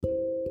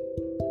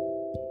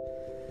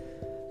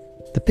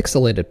The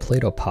Pixelated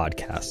Play-Doh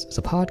Podcast is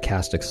a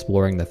podcast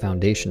exploring the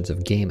foundations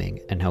of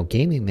gaming and how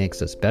gaming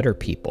makes us better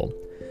people.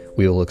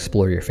 We will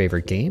explore your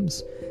favorite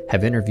games,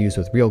 have interviews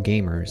with real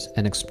gamers,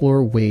 and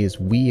explore ways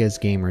we as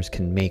gamers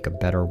can make a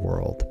better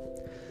world.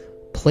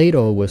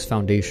 Play-Doh was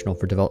foundational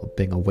for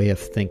developing a way of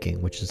thinking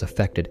which has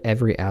affected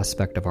every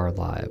aspect of our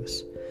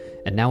lives.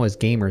 And now as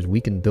gamers,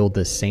 we can build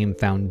this same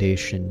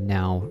foundation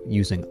now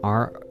using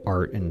our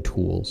art and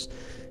tools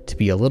to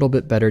be a little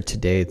bit better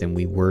today than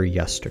we were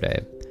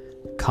yesterday.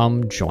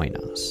 Come join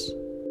us.